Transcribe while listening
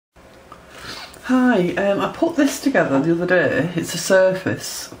Hi, I put this together the other day. It's a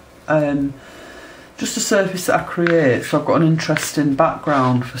surface, just a surface that I create, so I've got an interesting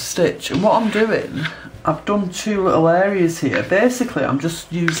background for stitch. And what I'm doing, I've done two little areas here. Basically, I'm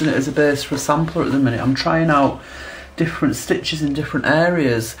just using it as a base for a sampler at the minute. I'm trying out different stitches in different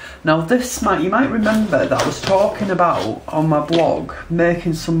areas. Now this you might remember that I was talking about on my blog,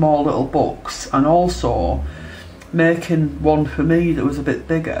 making some more little books and also making one for me that was a bit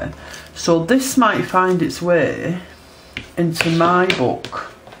bigger. So this might find its way into my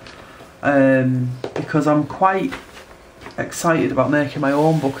book because I'm quite excited about making my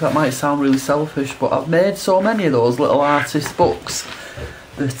own book. That might sound really selfish, but I've made so many of those little artist books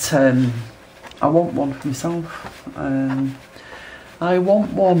that I want one for myself. I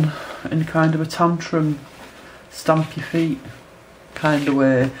want one in kind of a tantrum, stamp your feet kind of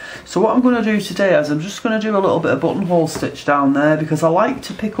way. So what I'm going to do today is I'm just going to do a little bit of buttonhole stitch down there because I like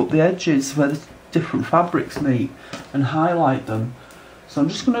to pick up the edges where the different fabrics meet and highlight them. So I'm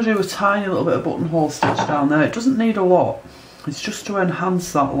just going to do a tiny little bit of buttonhole stitch down there. It doesn't need a lot, it's just to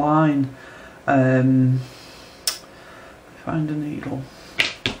enhance that line. Find a needle.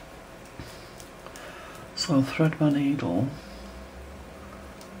 So I'll thread my needle.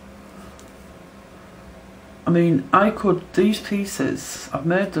 I mean, these pieces, I've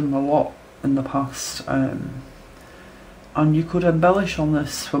made them a lot in the past, and you could embellish on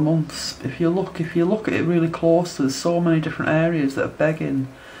this for months. If you look at it really closely, there's so many different areas that are begging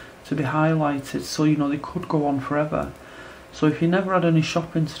to be highlighted, so you know they could go on forever. So if you never had any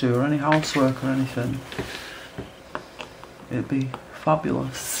shopping to do or any housework or anything, it'd be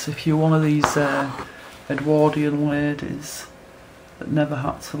fabulous. If you're one of these Edwardian ladies that never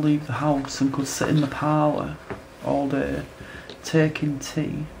had to leave the house and could sit in the parlour all day, taking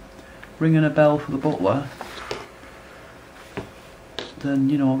tea, ringing a bell for the butler, then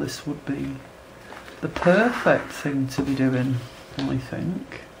you know this would be the perfect thing to be doing, I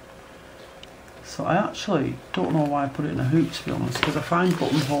think. So I actually don't know why I put it in a hoop, to be honest, because I find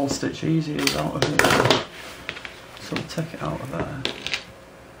buttonhole stitch easier without a hoop. So I'll take it out of there.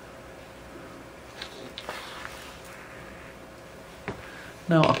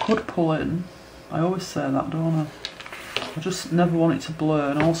 Now I could pull in, I always say that, don't I? I just never want it to blur,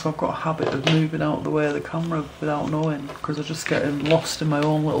 and also I've got a habit of moving out of the way of the camera without knowing, because I just get lost in my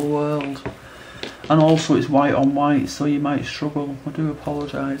own little world. And also it's white on white, so you might struggle. I do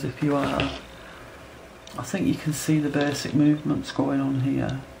apologise if you are. I think you can see the basic movements going on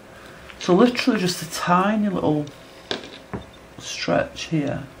here. So literally just a tiny little stretch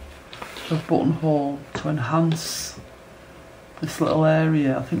here of buttonhole to enhance this little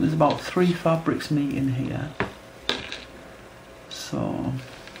area. I think there's about 3 fabrics meeting here. So,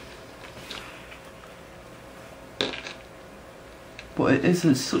 but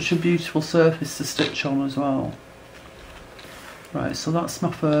it's such a beautiful surface to stitch on as well. Right, so that's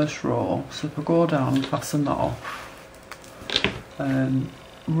my first row. So if I go down and fasten that off,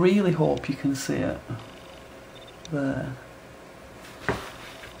 really hope you can see it there.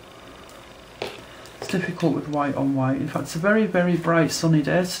 Difficult with white on white. In fact, it's a very, very bright sunny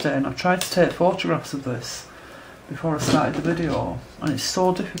day today, and I've tried to take photographs of this before I started the video, and it's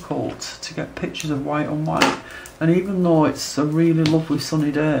so difficult to get pictures of white on white. And even though it's a really lovely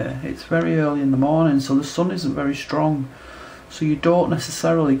sunny day, it's very early in the morning, so the sun isn't very strong, so you don't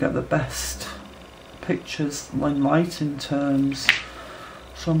necessarily get the best pictures in lighting terms.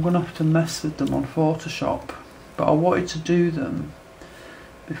 So I'm going to have to mess with them on Photoshop, but I wanted to do them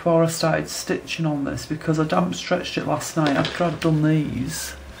before I started stitching on this because I damp stretched it last night after I'd done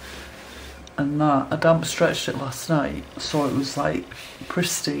these and that. I damp stretched it last night so it was like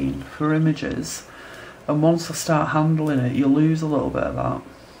pristine for images, and once I start handling it you lose a little bit of that.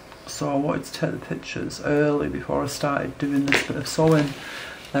 So I wanted to take the pictures early before I started doing this bit of sewing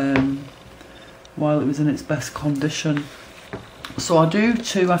while it was in its best condition. So I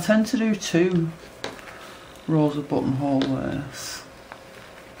tend to do 2 rows of buttonhole lace,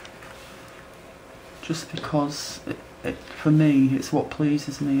 just because for me it's what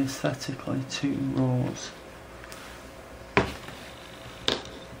pleases me aesthetically, 2 rows.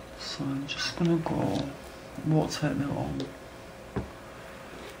 So I'm just going to go, it won't take me long,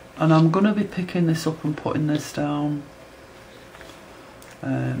 and I'm going to be picking this up and putting this down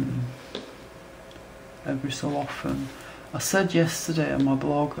every so often. I said yesterday on my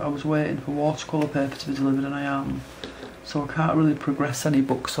blog I was waiting for watercolour paper to be delivered, and I am. So I can't really progress any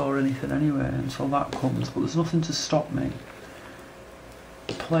books or anything anyway until that comes, but there's nothing to stop me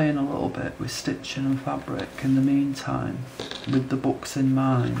playing a little bit with stitching and fabric in the meantime with the books in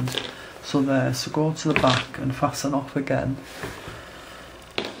mind. So there, so go to the back and fasten off again.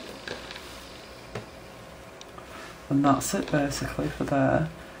 And that's it basically for there.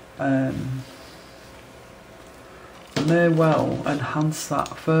 I may well enhance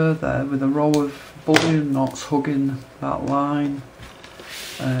that further with a row of bullion knots hugging that line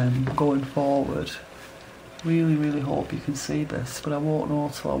going forward. Really hope you can see this, but I won't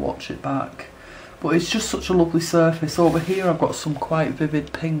know till I watch it back. But it's just such a lovely surface. Over here I've got some quite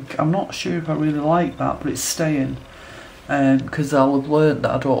vivid pink. I'm not sure if I really like that, but it's staying. Because I'll have learnt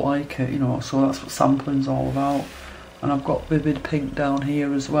that I don't like it, you know, so that's what sampling's all about. And I've got vivid pink down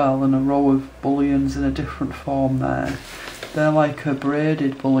here as well, and a row of bullions in a different form there. They're like a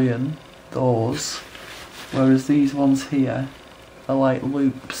braided bullion, those, whereas these ones here are like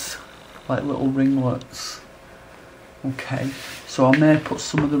loops, like little ringlets. Okay, so I may put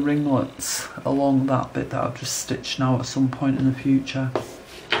some of the ringlets along that bit that I've just stitched now at some point in the future.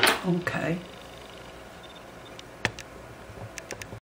 Okay.